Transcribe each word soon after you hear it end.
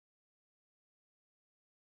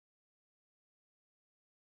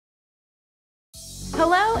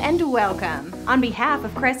Hello and welcome. On behalf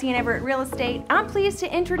of Cressy Everett Real Estate, I'm pleased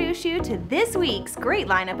to introduce you to this week's great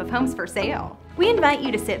lineup of homes for sale. We invite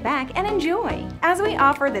you to sit back and enjoy as we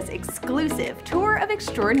offer this exclusive tour of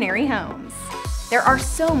extraordinary homes. There are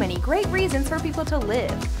so many great reasons for people to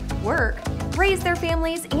live, work, raise their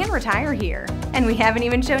families, and retire here. And we haven't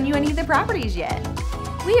even shown you any of the properties yet.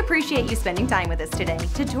 We appreciate you spending time with us today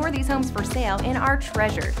to tour these homes for sale in our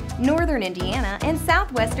treasured northern Indiana and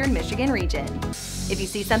southwestern Michigan region. If you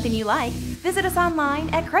see something you like, visit us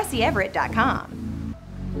online at CressyEverett.com.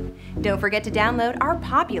 Don't forget to download our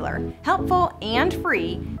popular, helpful, and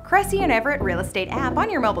free Cressy Everett Real Estate app on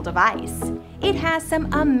your mobile device. It has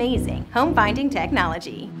some amazing home finding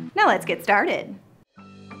technology. Now let's get started.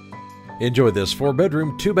 Enjoy this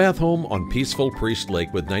 4-bedroom, 2-bath home on peaceful Priest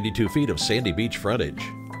Lake with 92 feet of sandy beach frontage.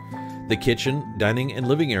 The kitchen, dining, and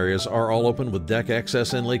living areas are all open with deck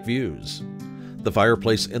access and lake views. The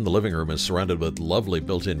fireplace in the living room is surrounded with lovely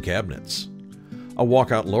built-in cabinets. A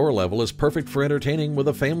walkout lower level is perfect for entertaining with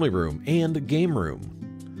a family room and game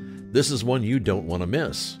room. This is one you don't want to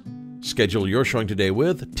miss. Schedule your showing today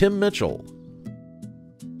with Tim Mitchell.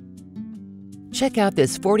 Check out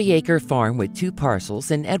this 40-acre farm with 2 parcels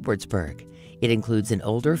in Edwardsburg. It includes an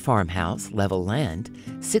older farmhouse, level land,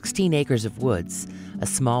 16 acres of woods, a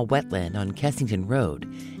small wetland on Kessington Road,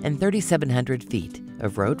 and 3,700 feet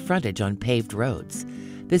of road frontage on paved roads.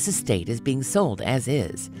 This estate is being sold as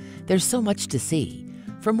is. There's so much to see.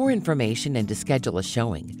 For more information and to schedule a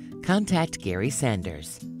showing, contact Gary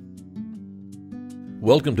Sanders.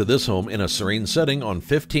 Welcome to this home in a serene setting on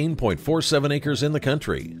 15.47 acres in the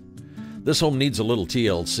country. This home needs a little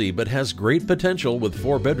TLC but has great potential with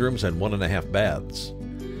 4 bedrooms and 1.5 baths.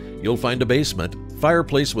 You'll find a basement,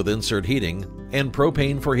 fireplace with insert heating, and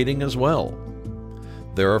propane for heating as well.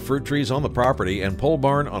 There are fruit trees on the property, and pole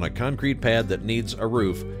barn on a concrete pad that needs a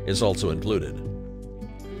roof is also included.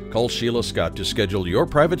 Call Sheila Scott to schedule your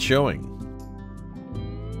private showing.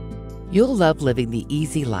 You'll love living the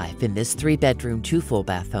easy life in this 3-bedroom, 2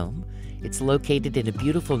 full-bath home. It's located in a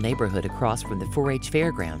beautiful neighborhood across from the 4-H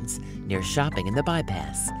fairgrounds, near shopping and the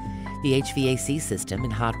bypass. The HVAC system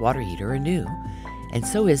and hot water heater are new, and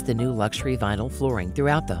so is the new luxury vinyl flooring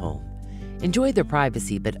throughout the home. Enjoy the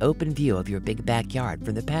privacy but open view of your big backyard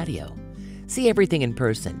from the patio. See everything in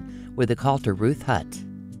person with a call to Ruth Hutt.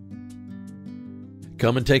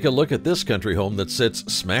 Come and take a look at this country home that sits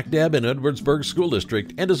smack dab in Edwardsburg School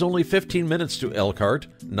District and is only 15 minutes to Elkhart,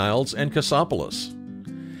 Niles, and Cassopolis.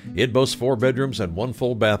 It boasts 4 bedrooms and 1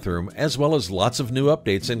 full bathroom, as well as lots of new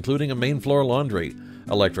updates including a main floor laundry,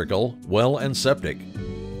 electrical, well, and septic.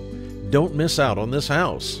 Don't miss out on this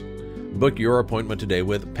house. Book your appointment today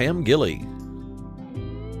with Pam Gilley.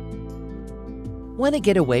 Want to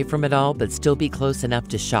get away from it all but still be close enough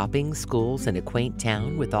to shopping, schools, and a quaint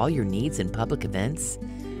town with all your needs and public events?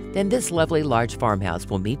 Then this lovely large farmhouse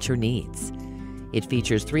will meet your needs. It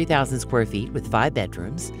features 3,000 square feet with 5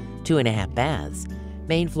 bedrooms, 2.5 baths,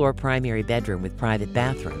 main floor primary bedroom with private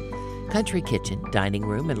bathroom, country kitchen, dining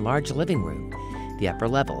room, and large living room. The upper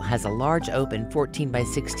level has a large open 14 by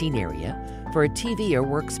 16 area for a TV or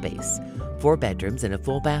workspace, 4 bedrooms and a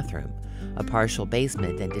full bathroom. A partial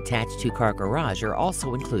basement and detached 2-car garage are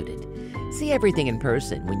also included. See everything in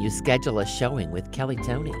person when you schedule a showing with Kelly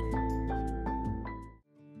Tony.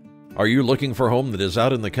 Are you looking for a home that is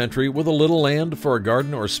out in the country with a little land for a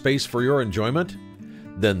garden or space for your enjoyment?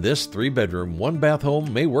 Then this 3-bedroom, 1-bath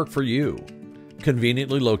home may work for you.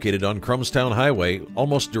 Conveniently located on Crumstown Highway,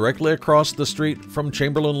 almost directly across the street from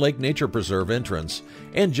Chamberlain Lake Nature Preserve entrance,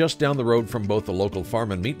 and just down the road from both the local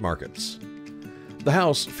farm and meat markets. The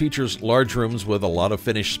house features large rooms with a lot of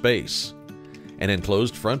finished space. An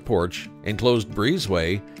enclosed front porch, enclosed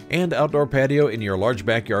breezeway, and outdoor patio in your large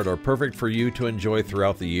backyard are perfect for you to enjoy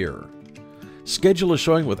throughout the year. Schedule a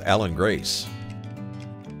showing with Alan Grace.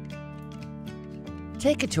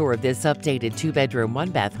 Take a tour of this updated 2-bedroom,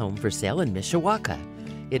 1-bath home for sale in Mishawaka.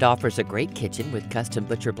 It offers a great kitchen with custom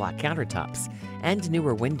butcher block countertops and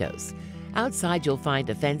newer windows. Outside, you'll find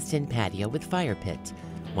a fenced-in patio with fire pit,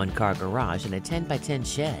 1-car garage, and a 10 by 10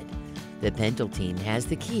 shed. The Pendle team has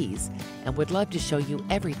the keys and would love to show you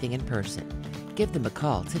everything in person. Give them a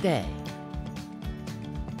call today.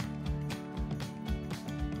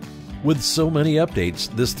 With so many updates,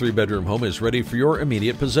 this 3-bedroom home is ready for your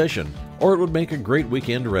immediate possession, or it would make a great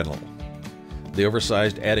weekend rental. The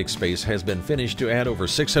oversized attic space has been finished to add over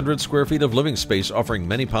 600 square feet of living space, offering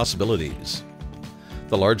many possibilities.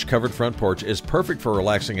 The large covered front porch is perfect for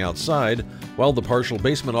relaxing outside, while the partial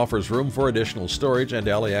basement offers room for additional storage and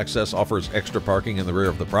alley access offers extra parking in the rear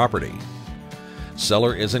of the property.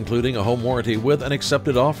 Seller is including a home warranty with an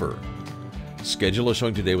accepted offer. Schedule a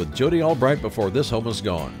showing today with Jody Albright before this home is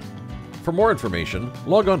gone. For more information,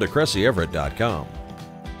 log on to CressyEverett.com.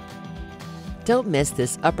 Don't miss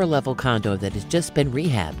this upper-level condo that has just been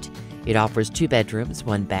rehabbed. It offers 2 bedrooms,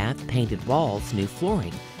 1 bath, painted walls, new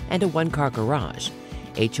flooring, and a 1-car garage.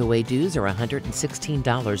 HOA dues are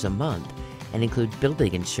 $116 a month and include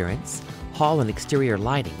building insurance, hall and exterior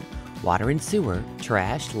lighting, water and sewer,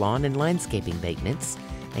 trash, lawn and landscaping maintenance,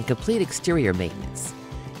 and complete exterior maintenance.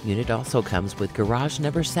 Unit also comes with garage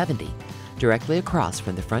number 70, directly across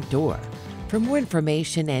from the front door. For more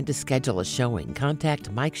information and to schedule a showing,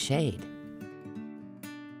 contact Mike Shade.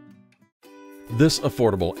 This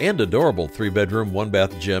affordable and adorable 3-bedroom,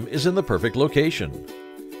 1-bath gym is in the perfect location.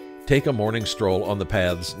 Take a morning stroll on the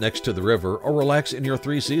paths next to the river or relax in your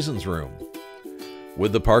 3 Seasons room.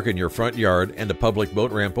 With the park in your front yard and a public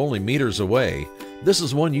boat ramp only meters away, this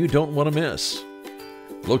is one you don't want to miss.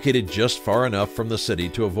 Located just far enough from the city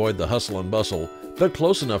to avoid the hustle and bustle, but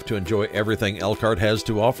close enough to enjoy everything Elkhart has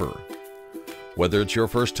to offer. Whether it's your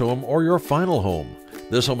first home or your final home,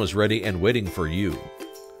 this home is ready and waiting for you.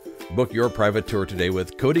 Book your private tour today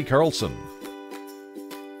with Cody Carlson.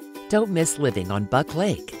 Don't miss living on Buck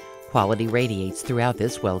Lake. Quality radiates throughout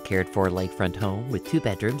this well-cared-for lakefront home with 2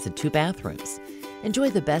 bedrooms and 2 bathrooms. Enjoy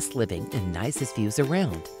the best living and nicest views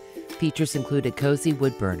around. Features include a cozy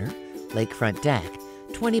wood burner, lakefront deck,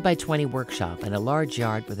 20 by 20 workshop, and a large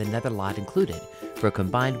yard with another lot included for a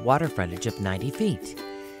combined water frontage of 90 feet.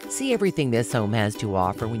 See everything this home has to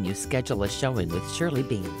offer when you schedule a showing with Shirley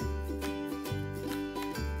Bean.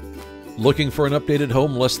 Looking for an updated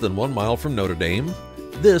home less than 1 mile from Notre Dame?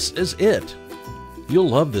 This is it. You'll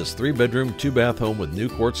love this 3-bedroom, 2-bath home with new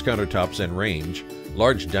quartz countertops and range,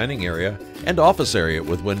 large dining area, and office area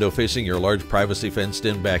with window facing your large privacy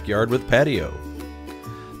fenced-in backyard with patio.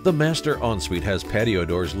 The master ensuite has patio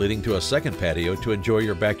doors leading to a second patio to enjoy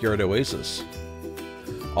your backyard oasis.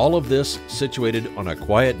 All of this situated on a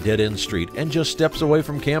quiet dead-end street and just steps away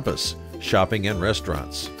from campus, shopping, and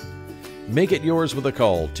restaurants. Make it yours with a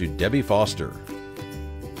call to Debbie Foster.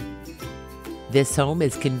 This home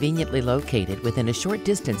is conveniently located within a short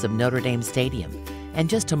distance of Notre Dame Stadium and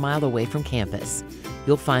just a mile away from campus.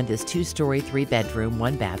 You'll find this 2-story, 3-bedroom,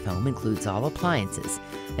 1-bath home includes all appliances,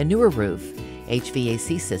 a newer roof,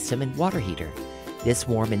 HVAC system, and water heater. This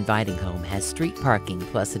warm, inviting home has street parking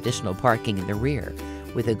plus additional parking in the rear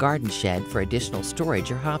with a garden shed for additional storage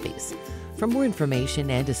or hobbies. For more information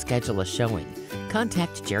and to schedule a showing,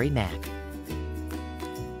 contact Jerry Mack.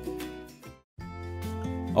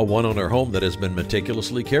 A one-owner home that has been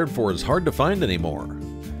meticulously cared for is hard to find anymore.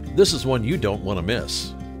 This is one you don't want to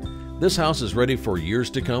miss. This house is ready for years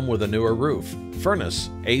to come with a newer roof, furnace,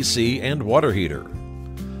 AC, and water heater.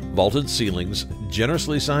 Vaulted ceilings,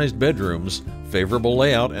 generously sized bedrooms, favorable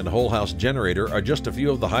layout, and whole house generator are just a few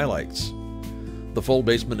of the highlights. The full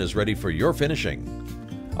basement is ready for your finishing.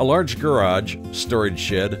 A large garage, storage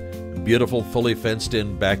shed, beautiful fully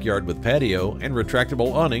fenced-in backyard with patio, and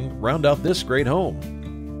retractable awning round out this great home.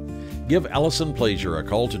 Give Allison Plaisir a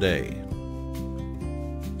call today.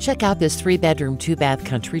 Check out this 3-bedroom, 2-bath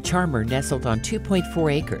country charmer nestled on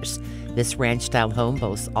 2.4 acres. This ranch-style home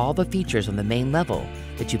boasts all the features on the main level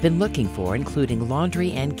that you've been looking for, including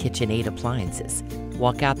laundry and KitchenAid appliances.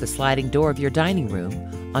 Walk out the sliding door of your dining room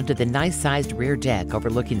onto the nice-sized rear deck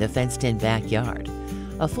overlooking the fenced-in backyard.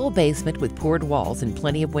 A full basement with poured walls and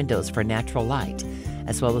plenty of windows for natural light,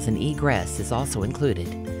 as well as an egress, is also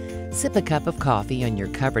included. Sip a cup of coffee on your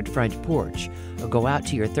covered front porch or go out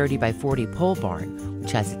to your 30 by 40 pole barn,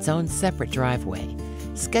 which has its own separate driveway.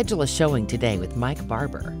 Schedule a showing today with Mike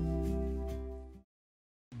Barber.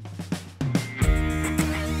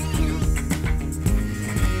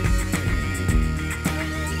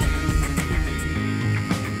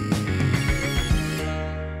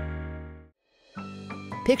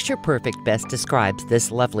 Picture Perfect best describes this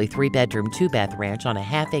lovely 3-bedroom, 2-bath ranch on a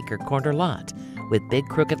half-acre corner lot with big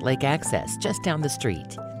Crooked Lake access just down the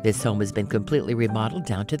street. This home has been completely remodeled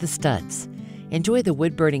down to the studs. Enjoy the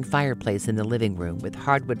wood-burning fireplace in the living room with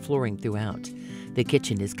hardwood flooring throughout. The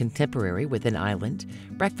kitchen is contemporary with an island,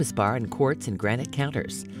 breakfast bar, and quartz and granite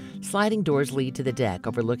counters. Sliding doors lead to the deck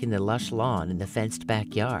overlooking the lush lawn in the fenced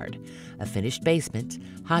backyard. A finished basement,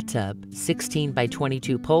 hot tub, 16 by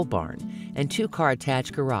 22 pole barn, and 2-car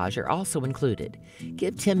attached garage are also included.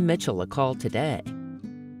 Give Tim Mitchell a call today.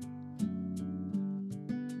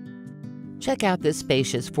 Check out this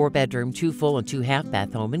spacious 4-bedroom, 2 full and 2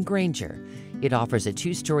 half-bath home in Granger. It offers a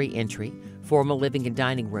 2-story entry, formal living and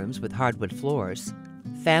dining rooms with hardwood floors,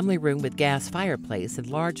 family room with gas fireplace, and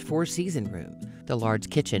large 4-season room. The large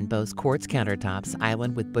kitchen boasts quartz countertops,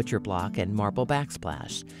 island with butcher block and marble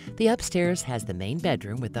backsplash. The upstairs has the main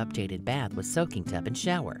bedroom with updated bath with soaking tub and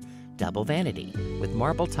shower, double vanity with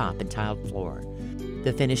marble top and tiled floor.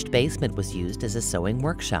 The finished basement was used as a sewing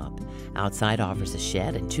workshop. Outside offers a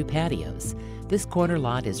shed and 2 patios. This corner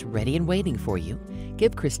lot is ready and waiting for you.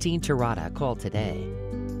 Give Christine Tirada a call today.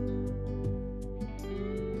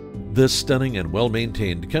 This stunning and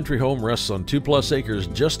well-maintained country home rests on 2+ acres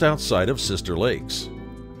just outside of Sister Lakes.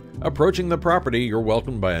 Approaching the property, you're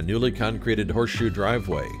welcomed by a newly concreted horseshoe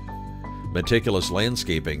driveway, meticulous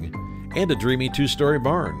landscaping, and a dreamy 2-story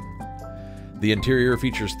barn. The interior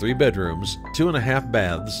features 3 bedrooms, 2.5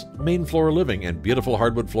 baths, main floor living, and beautiful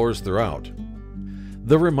hardwood floors throughout.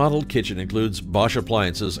 The remodeled kitchen includes Bosch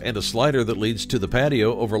appliances and a slider that leads to the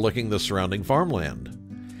patio overlooking the surrounding farmland.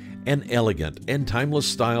 An elegant and timeless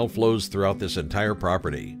style flows throughout this entire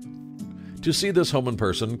property. To see this home in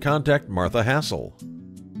person, contact Martha Hassel.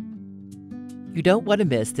 You don't want to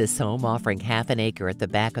miss this home offering half an acre at the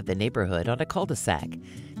back of the neighborhood on a cul-de-sac.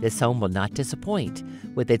 This home will not disappoint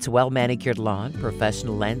with its well-manicured lawn,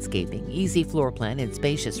 professional landscaping, easy floor plan, and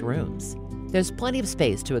spacious rooms. There's plenty of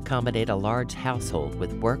space to accommodate a large household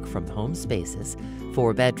with work from home spaces,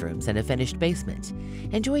 4 bedrooms, and a finished basement.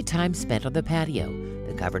 Enjoy time spent on the patio,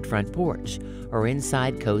 the covered front porch, or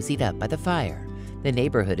inside cozied up by the fire. The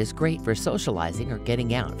neighborhood is great for socializing or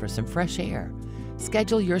getting out for some fresh air.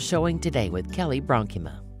 Schedule your showing today with Kelly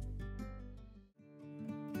Bronkema.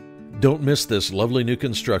 Don't miss this lovely new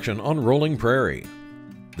construction on Rolling Prairie.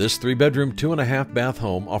 This 3-bedroom, 2.5 bath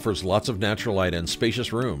home offers lots of natural light and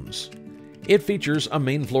spacious rooms. It features a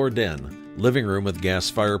main floor den, living room with gas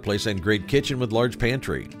fireplace, and great kitchen with large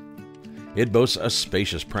pantry. It boasts a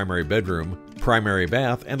spacious primary bedroom, primary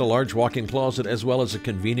bath, and a large walk-in closet, as well as a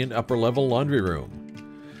convenient upper-level laundry room.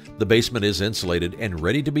 The basement is insulated and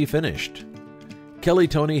ready to be finished. Kelly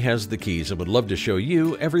Tony has the keys and would love to show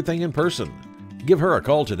you everything in person. Give her a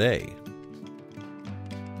call today.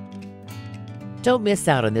 Don't miss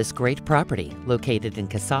out on this great property located in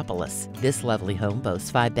Cassopolis. This lovely home boasts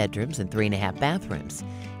 5 bedrooms and 3.5 bathrooms.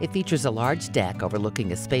 It features a large deck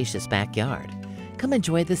overlooking a spacious backyard. Come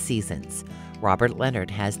enjoy the seasons. Robert Leonard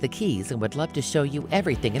has the keys and would love to show you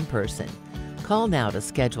everything in person. Call now to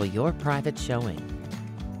schedule your private showing.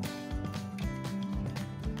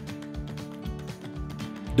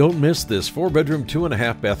 Don't miss this 4-bedroom,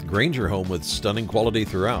 2.5 bath Granger home with stunning quality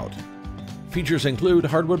throughout. Features include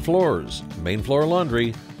hardwood floors, main floor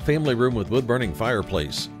laundry, family room with wood-burning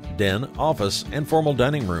fireplace, den, office, and formal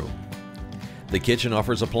dining room. The kitchen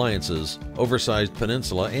offers appliances, oversized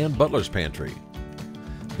peninsula, and butler's pantry.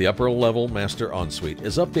 The upper-level master ensuite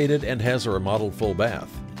is updated and has a remodeled full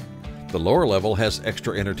bath. The lower level has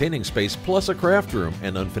extra entertaining space plus a craft room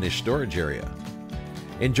and unfinished storage area.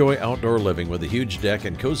 Enjoy outdoor living with a huge deck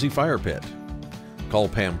and cozy fire pit. Call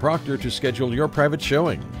Pam Proctor to schedule your private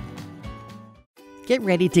showing. Get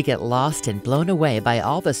ready to get lost and blown away by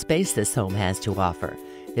all the space this home has to offer.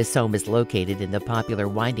 This home is located in the popular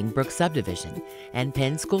Winding Brook subdivision and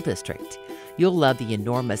Penn School District. You'll love the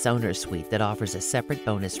enormous owner's suite that offers a separate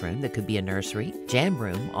bonus room that could be a nursery, jam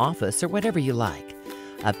room, office, or whatever you like.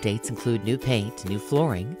 Updates include new paint, new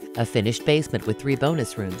flooring, a finished basement with 3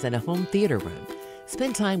 bonus rooms, and a home theater room.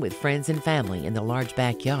 Spend time with friends and family in the large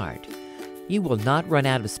backyard. You will not run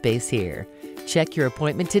out of space here. Check your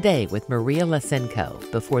appointment today with Maria Lasenko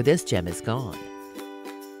before this gem is gone.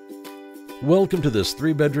 Welcome to this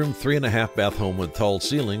 3-bedroom, 3.5 bath home with tall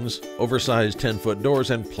ceilings, oversized 10-foot doors,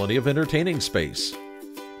 and plenty of entertaining space.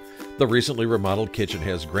 The recently remodeled kitchen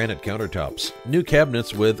has granite countertops, new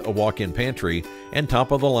cabinets with a walk-in pantry, and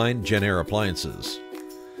top-of-the-line Genair appliances.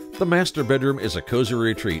 The master bedroom is a cozy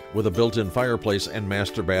retreat with a built-in fireplace and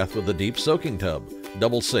master bath with a deep soaking tub,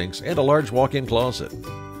 double sinks, and a large walk-in closet.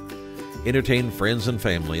 Entertain friends and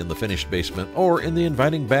family in the finished basement or in the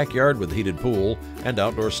inviting backyard with heated pool and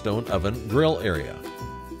outdoor stone oven grill area.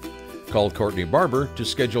 Call Courtney Barber to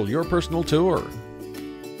schedule your personal tour.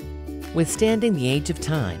 Withstanding the age of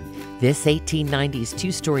time, this 1890s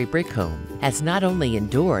 2-story brick home has not only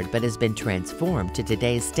endured but has been transformed to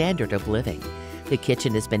today's standard of living. The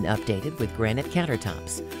kitchen has been updated with granite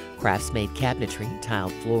countertops, crafts-made cabinetry,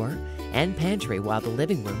 tiled floor, and pantry, while the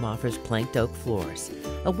living room offers planked oak floors,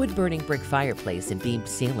 a wood-burning brick fireplace, and beamed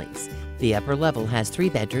ceilings. The upper level has 3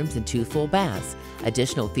 bedrooms and 2 full baths.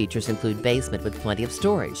 Additional features include basement with plenty of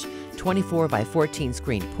storage, 24 by 14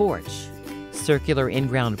 screen porch, circular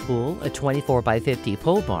in-ground pool, a 24 by 50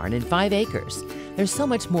 pole barn, and 5 acres. There's so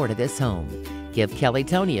much more to this home. Give Kelly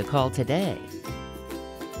Tony a call today.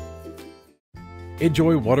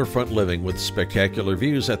 Enjoy waterfront living with spectacular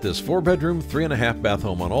views at this 4-bedroom, 3.5-bath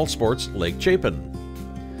home on All Sports, Lake Chapin.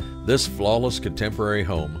 This flawless contemporary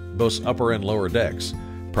home boasts upper and lower decks,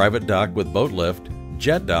 private dock with boat lift,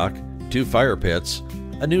 jet dock, 2 fire pits,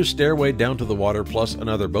 a new stairway down to the water plus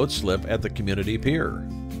another boat slip at the community pier.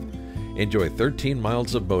 Enjoy 13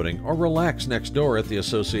 miles of boating or relax next door at the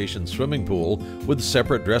association swimming pool with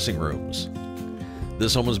separate dressing rooms.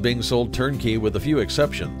 This home is being sold turnkey with a few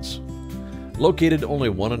exceptions. Located only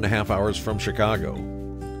 1.5 hours from Chicago.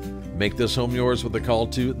 Make this home yours with a call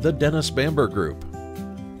to the Dennis Bamber Group.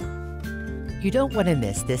 You don't want to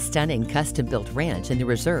miss this stunning custom-built ranch in the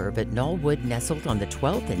reserve at Knollwood, nestled on the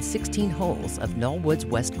 12th and 16 holes of Knollwood's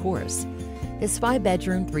West Course. This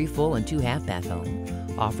 5-bedroom, 3 full and 2 half-bath home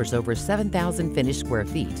offers over 7,000 finished square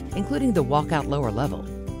feet, including the walkout lower level.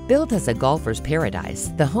 Built as a golfer's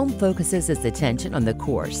paradise, the home focuses its attention on the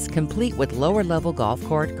course, complete with lower-level golf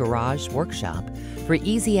cart, garage, workshop, for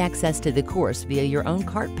easy access to the course via your own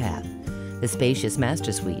cart path. The spacious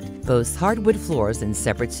master suite boasts hardwood floors and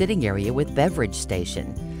separate sitting area with beverage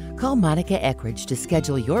station. Call Monica Eckridge to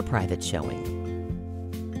schedule your private showing.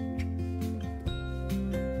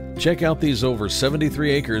 Check out these over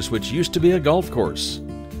 73 acres which used to be a golf course.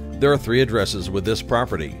 There are 3 addresses with this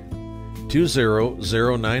property: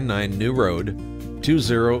 20099 New Road,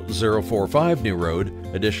 20045 New Road,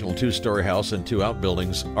 additional 2-story house and 2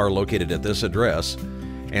 outbuildings are located at this address,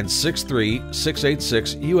 and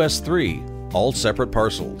 63686 US 3, all separate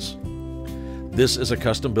parcels. This is a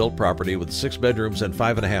custom-built property with 6 bedrooms and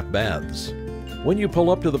 5.5 baths. When you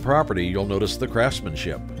pull up to the property, you'll notice the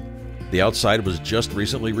craftsmanship. The outside was just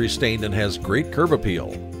recently restained and has great curb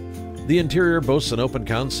appeal. The interior boasts an open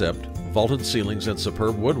concept, vaulted ceilings and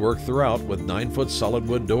superb woodwork throughout with 9-foot solid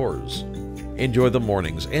wood doors. Enjoy the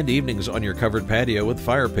mornings and evenings on your covered patio with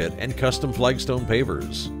fire pit and custom flagstone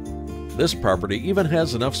pavers. This property even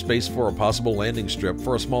has enough space for a possible landing strip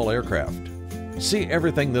for a small aircraft. See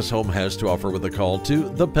everything this home has to offer with a call to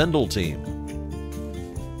the Pendle team.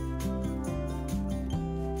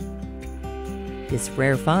 This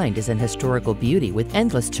rare find is an historical beauty with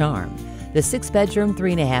endless charm. The 6-bedroom,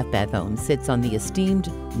 3.5-bath home sits on the esteemed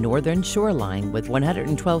northern shoreline with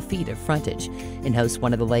 112 feet of frontage and hosts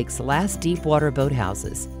one of the lake's last deep-water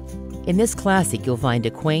boathouses. In this classic, you'll find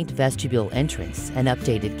a quaint vestibule entrance, an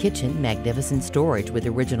updated kitchen, magnificent storage with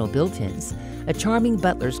original built-ins, a charming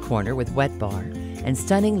butler's corner with wet bar, and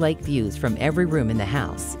stunning lake views from every room in the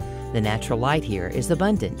house. The natural light here is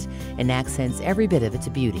abundant and accents every bit of its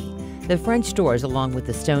beauty. The French doors along with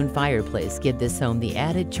the stone fireplace give this home the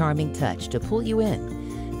added charming touch to pull you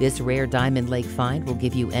in. This rare Diamond Lake find will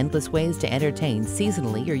give you endless ways to entertain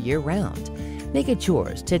seasonally or year-round. Make it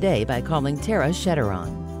yours today by calling Tara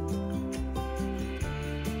Shetteron.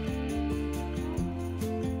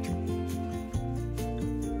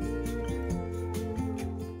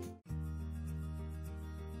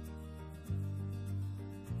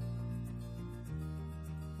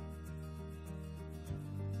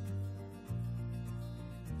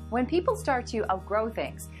 When people start to outgrow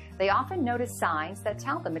things, they often notice signs that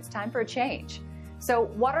tell them it's time for a change. So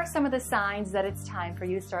what are some of the signs that it's time for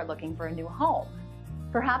you to start looking for a new home?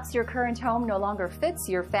 Perhaps your current home no longer fits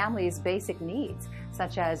your family's basic needs,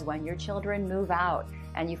 such as when your children move out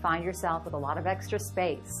and you find yourself with a lot of extra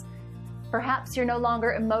space. Perhaps you're no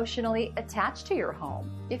longer emotionally attached to your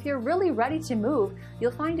home. If you're really ready to move,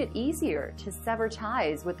 you'll find it easier to sever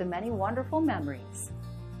ties with the many wonderful memories.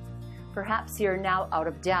 Perhaps you're now out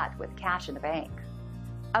of debt with cash in the bank.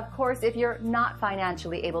 Of course, if you're not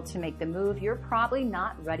financially able to make the move, you're probably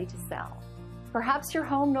not ready to sell. Perhaps your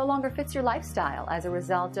home no longer fits your lifestyle as a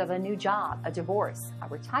result of a new job, a divorce, a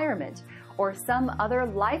retirement, or some other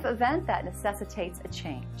life event that necessitates a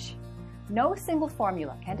change. No single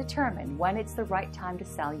formula can determine when it's the right time to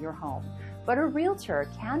sell your home, but a realtor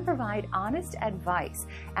can provide honest advice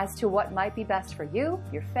as to what might be best for you,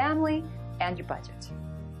 your family, and your budget.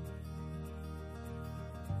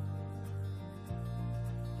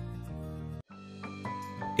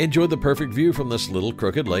 Enjoy the perfect view from this little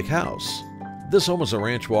crooked lake house. This home is a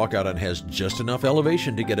ranch walkout and has just enough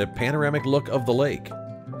elevation to get a panoramic look of the lake.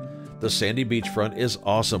 The sandy beachfront is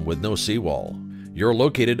awesome with no seawall. You're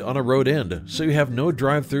located on a road end, so you have no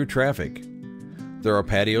drive-through traffic. There are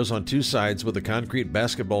patios on 2 sides with a concrete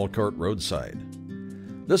basketball court roadside.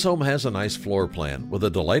 This home has a nice floor plan with a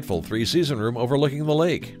delightful 3-season room overlooking the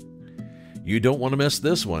lake. You don't want to miss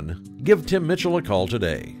this one. Give Tim Mitchell a call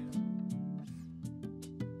today.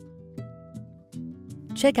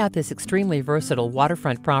 Check out this extremely versatile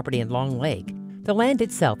waterfront property in Long Lake. The land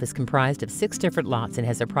itself is comprised of 6 different lots and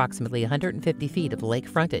has approximately 150 feet of lake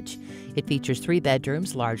frontage. It features 3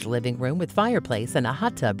 bedrooms, large living room with fireplace, and a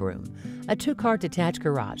hot tub room. A 2-car detached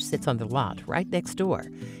garage sits on the lot right next door.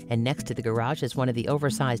 And next to the garage is one of the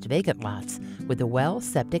oversized vacant lots with a well,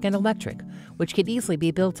 septic, and electric, which could easily be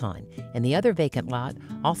built on. And the other vacant lot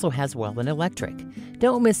also has well and electric.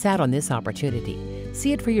 Don't miss out on this opportunity.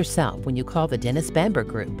 See it for yourself when you call the Dennis Bamber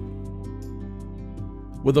Group.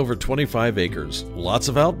 With over 25 acres, lots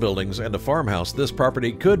of outbuildings, and a farmhouse, this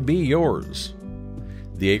property could be yours.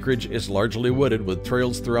 The acreage is largely wooded with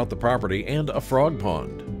trails throughout the property and a frog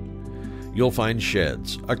pond. You'll find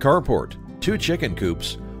sheds, a carport, 2 chicken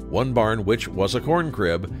coops, 1 barn which was a corn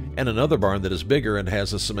crib, and another barn that is bigger and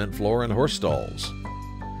has a cement floor and horse stalls.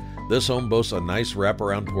 This home boasts a nice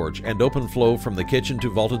wraparound porch and open flow from the kitchen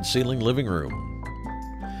to vaulted ceiling living room.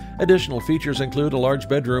 Additional features include a large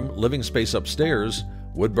bedroom, living space upstairs,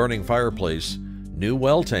 wood-burning fireplace, new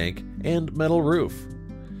well tank, and metal roof.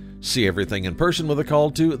 See everything in person with a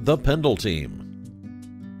call to the Pendle Team.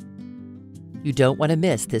 You don't want to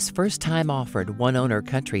miss this first-time offered one-owner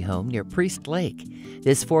country home near Priest Lake.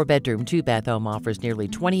 This 4-bedroom, 2-bath home offers nearly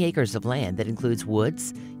 20 acres of land that includes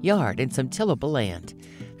woods, yard, and some tillable land.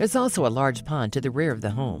 There's also a large pond to the rear of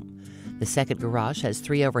the home. The second garage has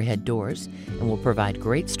 3 overhead doors and will provide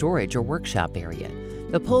great storage or workshop area.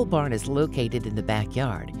 The pole barn is located in the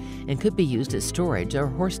backyard and could be used as storage or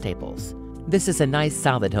horse stables. This is a nice,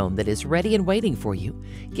 solid home that is ready and waiting for you.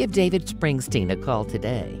 Give David Springsteen a call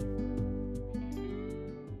today.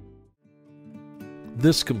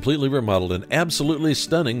 This completely remodeled and absolutely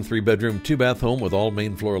stunning 3-bedroom, 2-bath home with all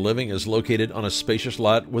main floor living is located on a spacious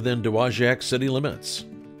lot within Dowagiac city limits.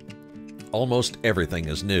 Almost everything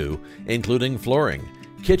is new, including flooring,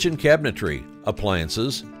 kitchen cabinetry,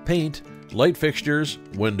 appliances, paint, light fixtures,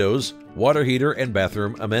 windows, water heater, and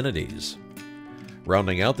bathroom amenities.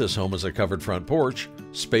 Rounding out this home is a covered front porch,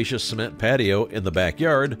 spacious cement patio in the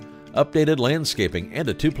backyard, updated landscaping, and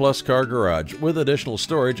a 2+ car garage with additional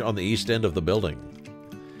storage on the east end of the building.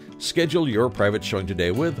 Schedule your private showing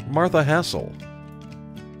today with Martha Hassel.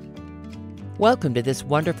 Welcome to this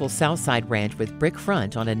wonderful Southside ranch with brick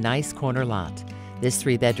front on a nice corner lot. This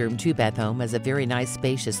 3-bedroom, 2-bath home has a very nice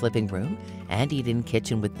spacious living room and eat-in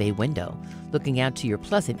kitchen with bay window, looking out to your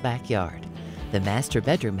pleasant backyard. The master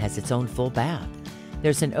bedroom has its own full bath.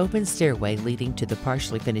 There's an open stairway leading to the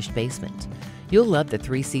partially finished basement. You'll love the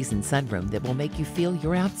 3-season sunroom that will make you feel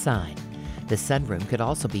you're outside. The sunroom could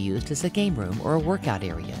also be used as a game room or a workout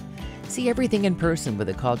area. See everything in person with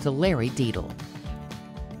a call to Larry Deedle.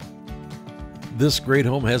 This great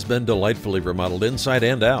home has been delightfully remodeled inside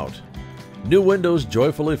and out. New windows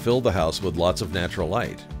joyfully fill the house with lots of natural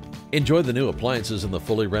light. Enjoy the new appliances in the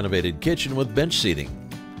fully renovated kitchen with bench seating.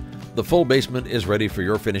 The full basement is ready for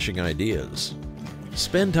your finishing ideas.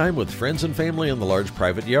 Spend time with friends and family in the large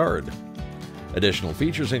private yard. Additional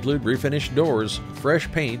features include refinished doors,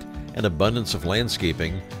 fresh paint, an abundance of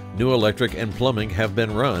landscaping, new electric and plumbing have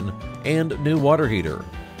been run, and new water heater.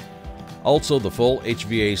 Also, the full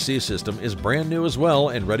HVAC system is brand new as well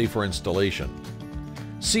and ready for installation.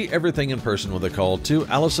 See everything in person with a call to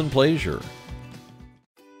Allison Plaisure.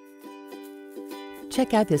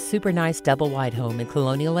 Check out this super nice double-wide home in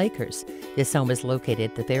Colonial Acres. This home is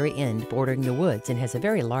located at the very end, bordering the woods, and has a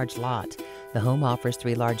very large lot. The home offers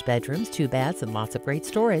 3 large bedrooms, 2 baths, and lots of great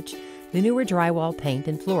storage. The newer drywall, paint,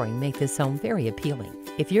 and flooring make this home very appealing.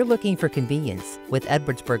 If you're looking for convenience with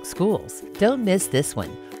Edwardsburg Schools, don't miss this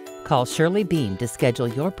one. Call Shirley Beam to schedule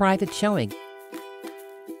your private showing.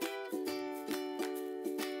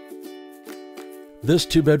 This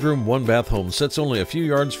 2-bedroom, 1-bath home sits only a few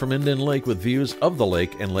yards from Indian Lake with views of the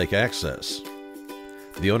lake and lake access.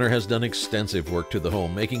 The owner has done extensive work to the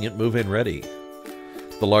home, making it move-in ready.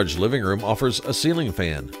 The large living room offers a ceiling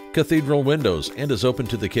fan, cathedral windows, and is open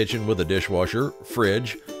to the kitchen with a dishwasher,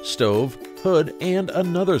 fridge, stove, hood, and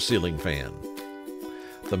another ceiling fan.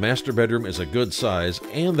 The master bedroom is a good size,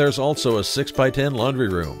 and there's also a 6x10 laundry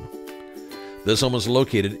room. This home is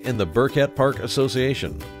located in the Burkett Park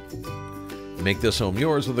Association. Make this home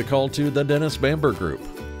yours with a call to the Dennis Bamber Group.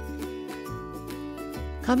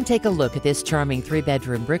 Come take a look at this charming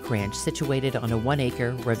 3-bedroom brick ranch situated on a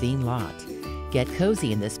 1-acre ravine lot. Get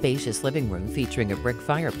cozy in the spacious living room featuring a brick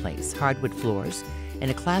fireplace, hardwood floors,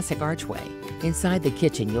 and a classic archway. Inside the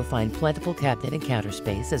kitchen, you'll find plentiful cabinet and counter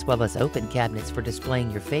space, as well as open cabinets for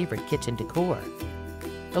displaying your favorite kitchen decor.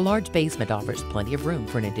 The large basement offers plenty of room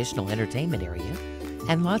for an additional entertainment area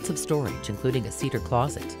and lots of storage, including a cedar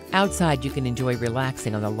closet. Outside, you can enjoy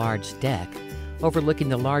relaxing on the large deck, overlooking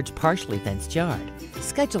the large partially fenced yard.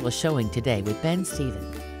 Schedule a showing today with Ben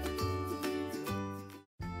Stevens.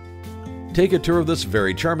 Take a tour of this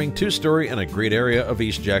very charming two-story in a great area of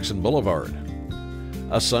East Jackson Boulevard.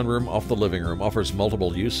 A sunroom off the living room offers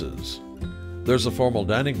multiple uses. There's a formal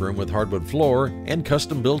dining room with hardwood floor and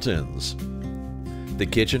custom built-ins. The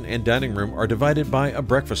kitchen and dining room are divided by a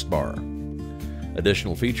breakfast bar.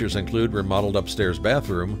 Additional features include remodeled upstairs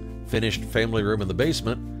bathroom, finished family room in the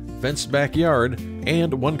basement, fenced backyard,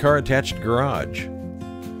 and one-car attached garage.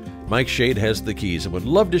 Mike Shade has the keys and would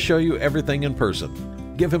love to show you everything in person.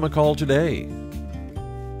 Give him a call today.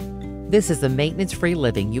 This is the maintenance-free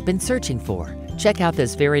living you've been searching for. Check out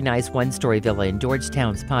this very nice one-story villa in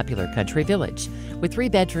Georgetown's popular country village with 3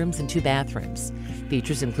 bedrooms and 2 bathrooms.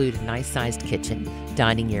 Features include a nice-sized kitchen,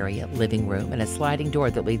 dining area, living room, and a sliding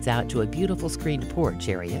door that leads out to a beautiful screened porch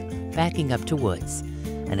area backing up to woods.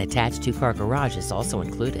 An attached 2-car garage is also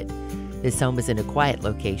included. This home is in a quiet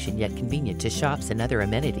location yet convenient to shops and other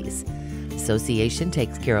amenities. Association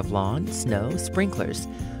takes care of lawn, snow, sprinklers,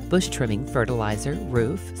 bush trimming, fertilizer,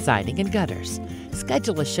 roof, siding, and gutters.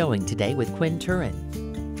 Schedule a showing today with Quinn Turin.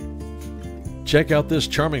 Check out this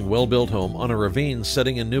charming well-built home on a ravine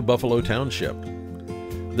setting in New Buffalo Township.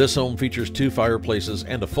 This home features 2 fireplaces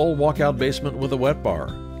and a full walkout basement with a wet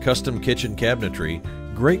bar, custom kitchen cabinetry,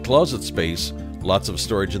 great closet space, lots of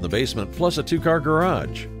storage in the basement, plus a 2-car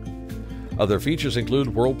garage. Other features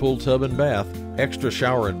include whirlpool tub and bath, extra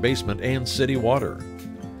shower and basement, and city water.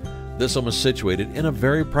 This home is situated in a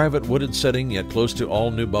very private wooded setting yet close to all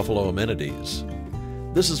New Buffalo amenities.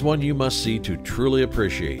 This is one you must see to truly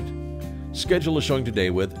appreciate. Schedule a showing today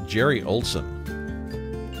with Jerry Olson.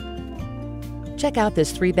 Check out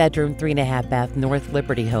this 3-bedroom, 3.5-bath North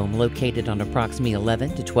Liberty home located on approximately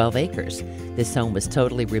 11 to 12 acres. This home was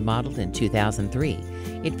totally remodeled in 2003.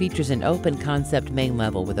 It features an open concept main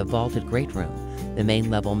level with a vaulted great room. The main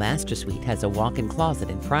level master suite has a walk-in closet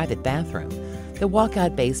and private bathroom. The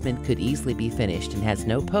walkout basement could easily be finished and has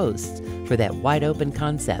no posts for that wide open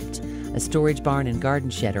concept. A storage barn and garden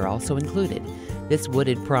shed are also included. This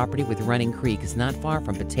wooded property with running creek is not far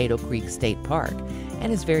from Potato Creek State Park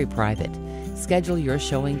and is very private. Schedule your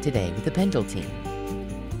showing today with the Pendle team.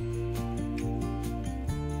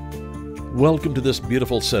 Welcome to this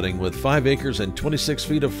beautiful setting with 5 acres and 26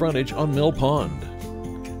 feet of frontage on Mill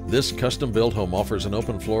Pond. This custom-built home offers an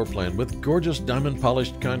open floor plan with gorgeous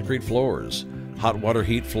diamond-polished concrete floors, hot water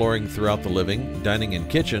heat flooring throughout the living, dining, and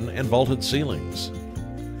kitchen, and vaulted ceilings.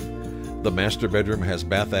 The master bedroom has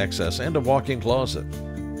bath access and a walk-in closet.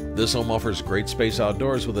 This home offers great space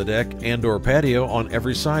outdoors with a deck and/or patio on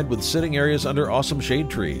every side with sitting areas under awesome shade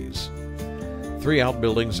trees. 3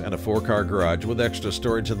 outbuildings and a 4-car garage with extra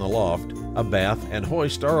storage in the loft, a bath, and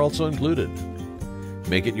hoist are also included.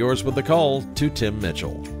 Make it yours with a call to Tim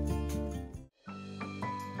Mitchell.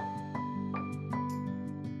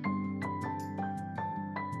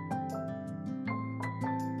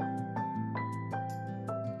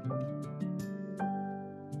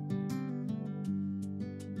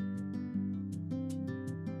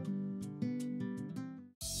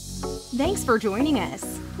 Thanks for joining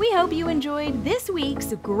us. We hope you enjoyed this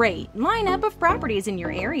week's great lineup of properties in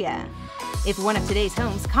your area. If one of today's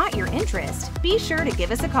homes caught your interest, be sure to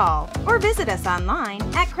give us a call or visit us online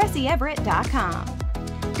at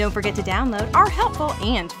CressyEverett.com. Don't forget to download our helpful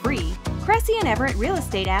and free Cressy and Everett Real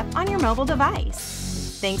Estate app on your mobile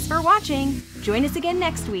device. Thanks for watching. Join us again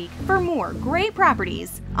next week for more great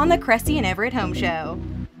properties on the Cressy and Everett Home Show.